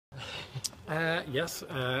Yes,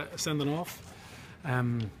 sending off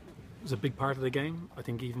was a big part of the game. I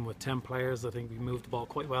think even with 10 players, I think we moved the ball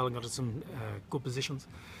quite well and got to some good positions.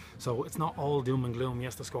 So it's not all doom and gloom.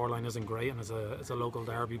 Yes, the scoreline isn't great, and it's a local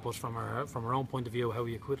derby, but from our own point of view, how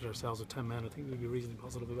we acquitted ourselves with 10 men, I think we'd be reasonably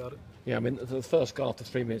positive about it. Yeah, I mean, the first goal after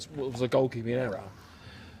 3 minutes was a goalkeeping error.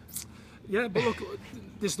 Yeah, but look,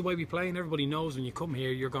 this is the way we play, and everybody knows when you come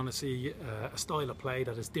here, you're going to see a style of play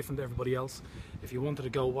that is different to everybody else. If you wanted to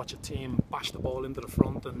go watch a team bash the ball into the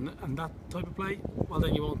front and that type of play, well,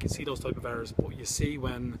 then you won't see those type of errors. But you see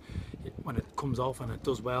when it comes off and it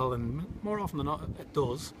does well, and more often than not, it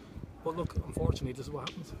does. But look, unfortunately, this is what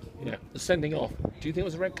happens. Yeah, the sending off. Do you think it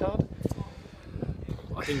was a red card?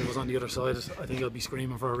 I think it was on the other side. I think he'll be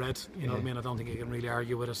screaming for a red. You know what I mean? I don't think he can really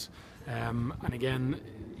argue with it. And again,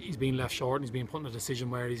 he's been left short and he's been put in a decision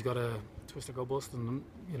where he's got to twist or go bust. And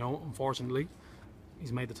you know, unfortunately,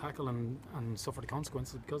 he's made the tackle and suffered the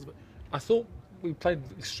consequences because of it. I thought we played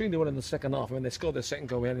extremely well in the second half. I mean, they scored their second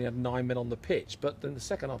goal. We only had 9 men on the pitch, but in the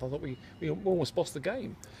second half, I thought we almost bossed the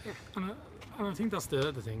game. Yeah, and I think that's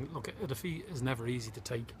the thing. Look, a defeat is never easy to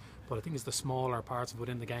take, but I think it's the smaller parts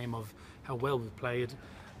within the game of how well we've played.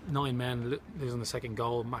 9 men losing the second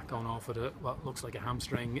goal, Matt going off with what looks like a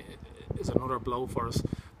hamstring is another blow for us.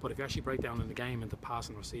 But if you actually break down in the game into pass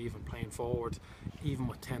and receive and playing forward, even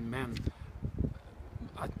with 10 men,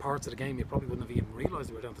 at parts of the game you probably wouldn't have even realised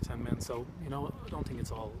we were down to 10 men. So, you know, I don't think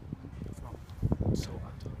it's all so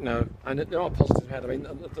bad. No, and there are positives ahead. I mean,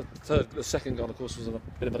 the second goal, of course, was a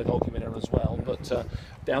bit of a goalkeeping error as well, but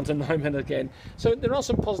down to 9 men again. So there are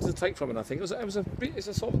some positives to take from it. I think it's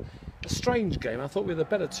a sort of a strange game. I thought we were the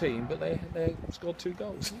better team, but they scored 2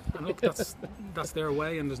 goals. And look, that's their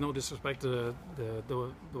way, and there's no disrespect to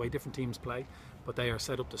the way different teams play, but they are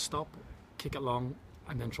set up to stop, kick it long,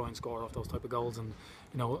 and then try and score off those type of goals. And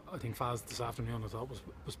you know, I think Faz this afternoon I thought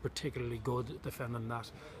was particularly good defending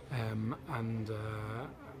that. And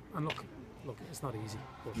look, it's not easy.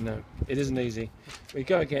 But no, it isn't easy. We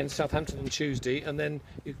go again, Southampton on Tuesday, and then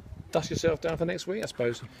you dust yourself down for next week, I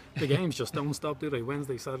suppose. The games just don't stop, do they?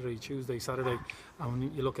 Wednesday, Saturday, Tuesday, Saturday. And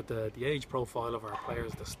when you look at the age profile of our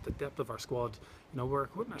players, the depth of our squad, you know, we're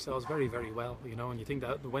equipping ourselves very, very well, you know, and you think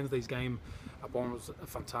that the Wednesday's game at Bournemouth was a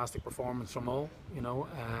fantastic performance from all, you know,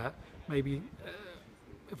 maybe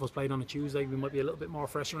if it was played on a Tuesday, we might be a little bit more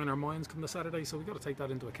fresher in our minds come the Saturday, so we've got to take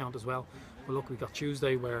that into account as well. But look, we've got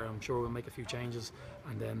Tuesday where I'm sure we'll make a few changes,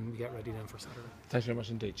 and then we get ready then for Saturday. Thanks very much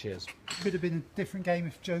indeed. Cheers. Could have been a different game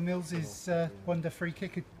if Joe Mills's wonder free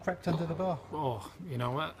kick had crept under the bar. Oh, you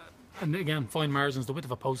know, and again, fine margins. The width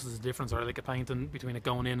of a post is a difference, or like a painting between it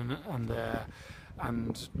going in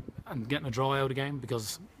and getting a draw out of the game,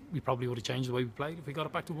 because we probably would have changed the way we played if we got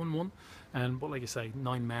it back to 1-1. But like you say,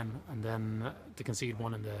 9 men, and then to concede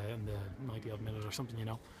 1 in the 90-odd minute or something, you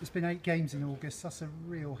know. It's been 8 games in August. That's a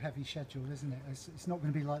real heavy schedule, isn't it? It's not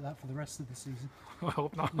going to be like that for the rest of the season. I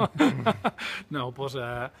hope not. No, but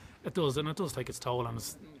it does, and it does take its toll. And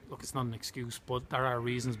it's not an excuse, but there are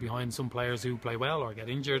reasons behind some players who play well or get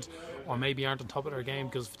injured, or maybe aren't on top of their game,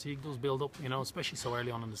 because fatigue does build up, you know, especially so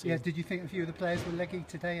early on in the season. Yeah, did you think a few of the players were leggy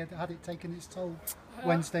today? Had it taken its toll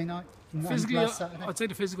Wednesday night? Physically, last Saturday? I'd say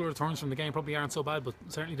the physical returns from the game probably aren't so bad, but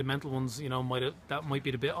certainly the mental ones, you know, that might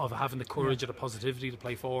be the bit of having the courage or the positivity to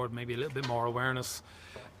play forward, maybe a little bit more awareness,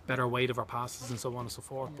 better weight of our passes and so on and so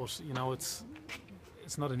forth. But you know, it's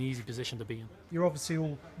not an easy position to be in. You're obviously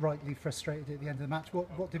all rightly frustrated at the end of the match.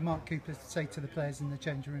 What did Mark Cooper say to the players in the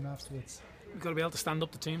changing room afterwards? We've got to be able to stand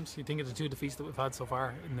up to teams. You think of the 2 defeats that we've had so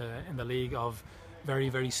far in the league, of very,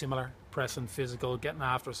 very similar, pressing, physical, getting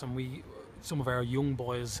after us, and some of our young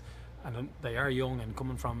boys, and they are young and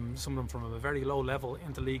coming from some of them from a very low level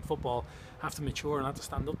into league football, have to mature and have to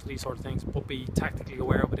stand up to these sort of things, but be tactically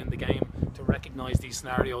aware within the game to recognise these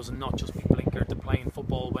scenarios and not just be blinkered to playing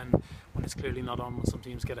football when it's clearly not on, when some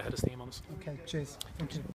teams get ahead of steam on us. Okay, cheers. Thank you.